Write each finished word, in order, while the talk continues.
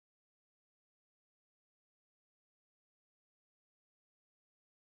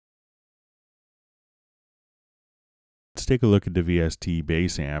take a look at the VST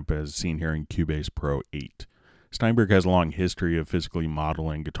bass amp as seen here in Cubase Pro 8. Steinberg has a long history of physically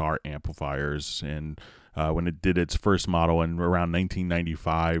modeling guitar amplifiers, and when it did its first model in around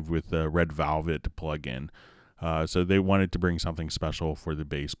 1995 with the Red Velvet plugin, so they wanted to bring something special for the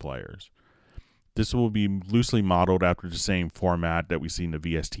bass players. This will be loosely modeled after the same format that we see in the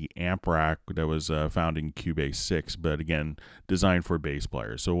VST amp rack that was found in Cubase 6, but again, designed for bass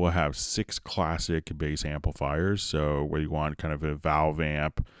players. So we'll have 6 classic bass amplifiers. So whether you want kind of a valve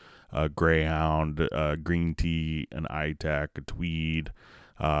amp, a Greyhound, a Green Tea, an iTech, a Tweed,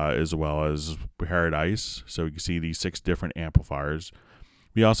 as well as Paradise. So you can see these 6 different amplifiers.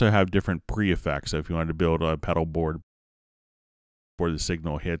 We also have different pre-effects. So if you wanted to build a pedal board before the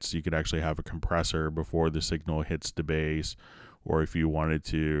signal hits, you could actually have a compressor before the signal hits the bass, or if you wanted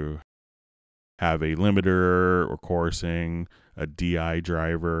to have a limiter or chorusing, a DI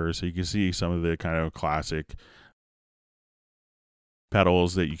driver. So you can see some of the kind of classic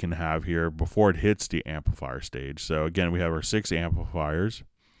pedals that you can have here before it hits the amplifier stage. So again, we have our 6 amplifiers.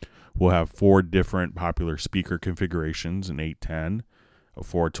 We'll have 4 different popular speaker configurations, an 810, a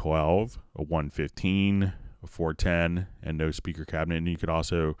 412, a 115, a 410, and no speaker cabinet. And you could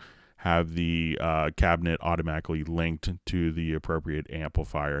also have the cabinet automatically linked to the appropriate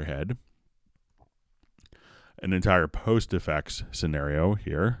amplifier head. An entire post effects scenario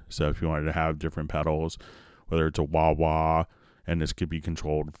here. So if you wanted to have different pedals, whether it's a wah-wah, and this could be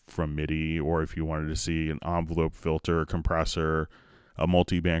controlled from MIDI, or if you wanted to see an envelope filter, compressor, a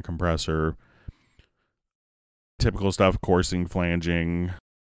multi-band compressor, typical stuff, coursing, flanging.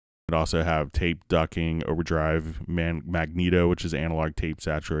 Could also have tape ducking, overdrive, magneto, which is analog tape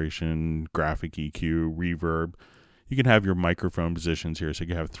saturation, graphic EQ, reverb. You can have your microphone positions here. So you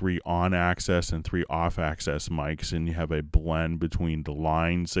can have 3 on access and 3 off access mics, and you have a blend between the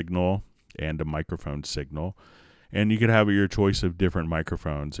line signal and the microphone signal. And you could have your choice of different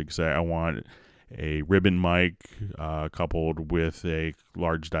microphones. You can say, I want a ribbon mic coupled with a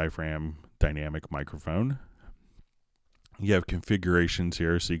large diaphragm dynamic microphone. You have configurations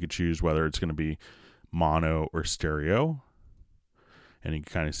here, so you could choose whether it's going to be mono or stereo. And you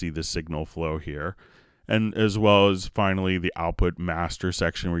can kind of see the signal flow here. And as well as finally the output master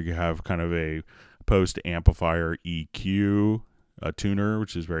section, where you have kind of a post amplifier EQ tuner,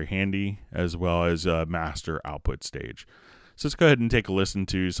 which is very handy, as well as a master output stage. So let's go ahead and take a listen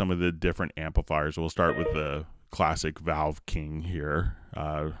to some of the different amplifiers. We'll start with the classic Valve King here.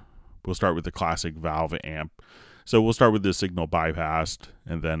 We'll start with the classic Valve amp. So we'll start with the signal bypassed,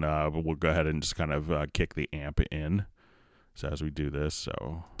 and then we'll go ahead and just kind of kick the amp in. So as we do this,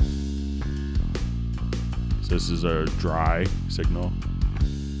 so this is a dry signal.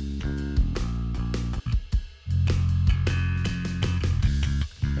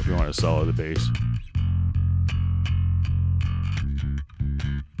 If you want to solo the bass.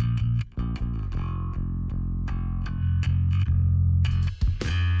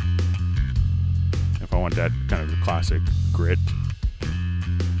 If I want that kind of classic grit.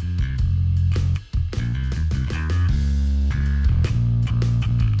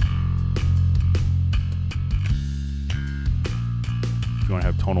 If you want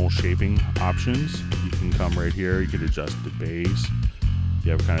to have tonal shaping options, you can come right here. You can adjust the bass.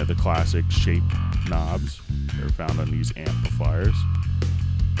 You have kind of the classic shape knobs that are found on these amplifiers.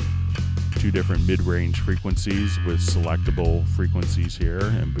 2 different mid-range frequencies with selectable frequencies here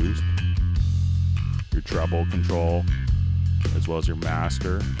and boost. Your treble control, as well as your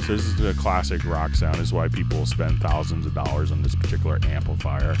master. So this is a classic rock sound. This is why people spend thousands of dollars on this particular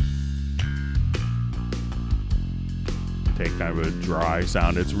amplifier. Take kind of a dry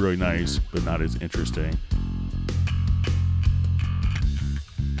sound. It's really nice, but not as interesting.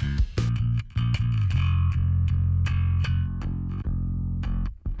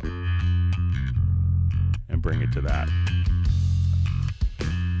 And bring it to that.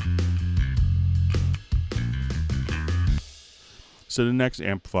 So the next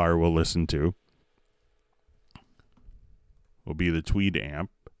amplifier we'll listen to will be the Tweed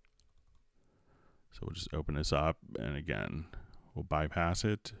amp. So we'll just open this up, and again, we'll bypass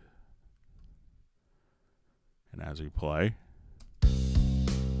it. And as we play,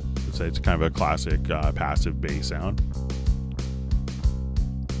 let's say it's kind of a classic passive bass sound.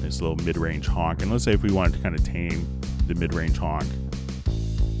 This little mid-range honk. And let's say if we wanted to kind of tame the mid-range honk,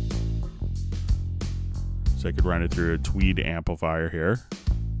 so I could run it through a Tweed amplifier here.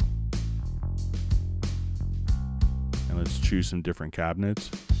 And let's choose some different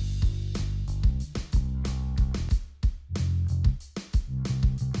cabinets.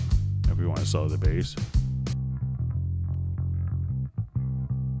 If we want to solo the bass.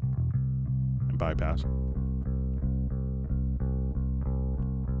 And bypass.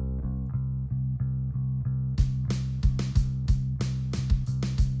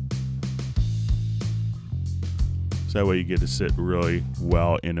 So that way you get to sit really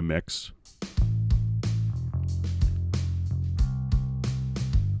well in a mix.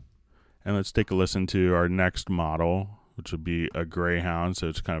 And let's take a listen to our next model, which would be a Greyhound. So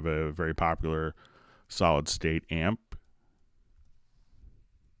it's kind of a very popular solid state amp.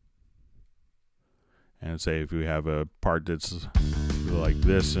 And say if we have a part that's like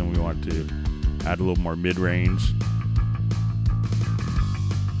this and we want to add a little more mid-range.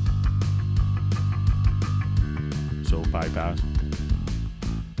 So bypass.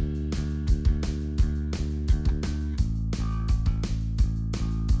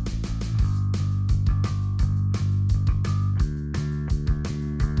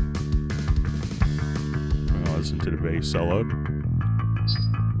 I'm gonna listen to the bass solo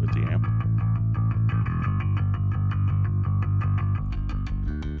with the amp.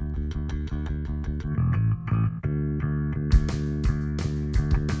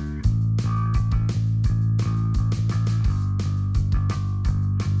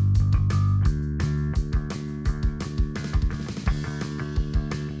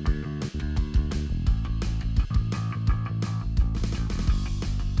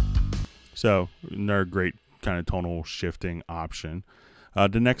 So another great kind of tonal shifting option.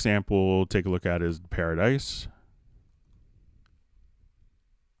 The next amp we'll take a look at is Paradise.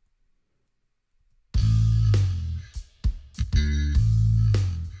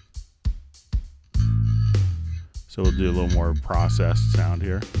 So we'll do a little more processed sound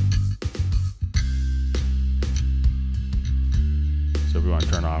here. So if we want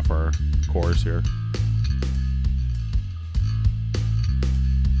to turn off our chorus here.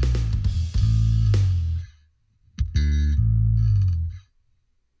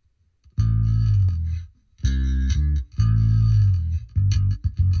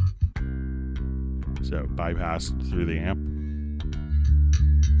 So bypass through the amp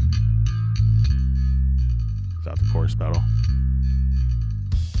without the chorus pedal.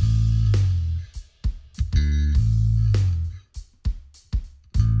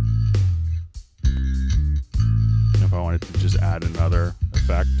 And if I wanted to just add another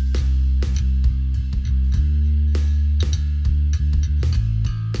effect,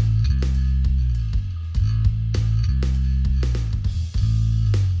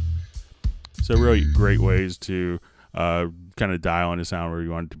 so really great ways to kind of dial in a sound where you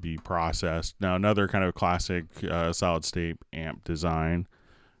want it to be processed. Now another kind of classic solid state amp design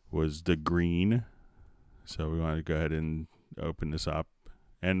was the Green. So we want to go ahead and open this up.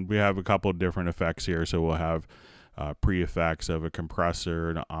 And we have a couple of different effects here. So we'll have pre-effects of a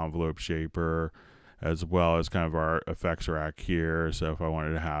compressor, an envelope shaper, as well as kind of our effects rack here. So if I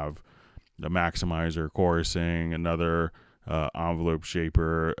wanted to have a maximizer chorusing, another envelope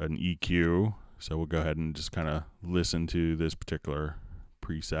shaper, an EQ. So we'll go ahead and just kind of listen to this particular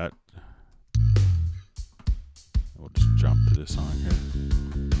preset. We'll just jump to this song here.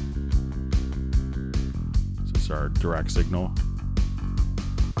 So it's our direct signal.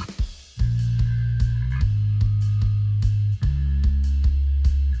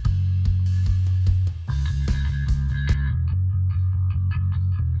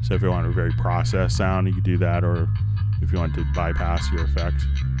 So if you want a very processed sound, you can do that, or if you want to bypass your effects.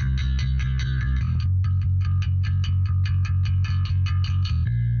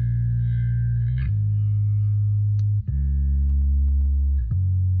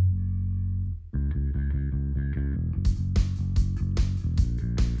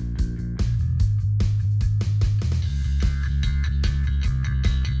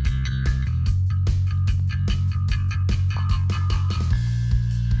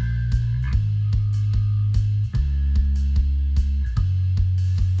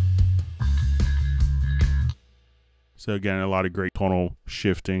 So again, a lot of great tonal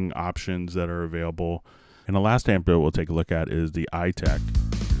shifting options that are available. And the last amp that we'll take a look at is the iTech.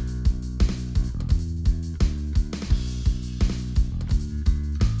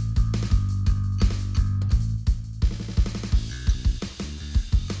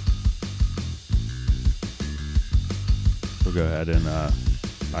 We'll go ahead and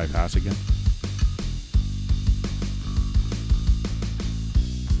bypass again.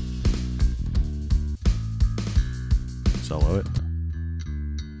 Solo it.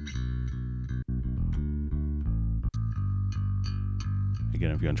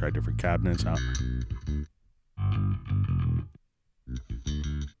 Again, if you want to try different cabinets out.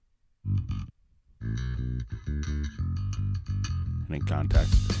 And in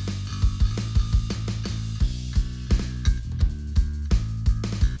context.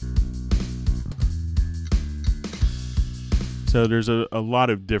 So there's a lot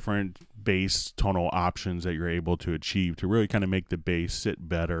of different bass tonal options that you're able to achieve to really kind of make the bass sit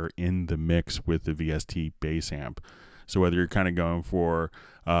better in the mix with the VST bass amp. So whether you're kind of going for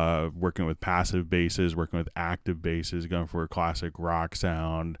working with passive basses, working with active basses, going for a classic rock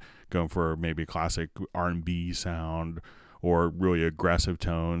sound, going for maybe a classic R&B sound, or really aggressive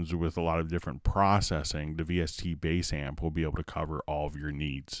tones with a lot of different processing, the VST bass amp will be able to cover all of your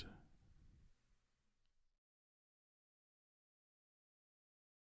needs.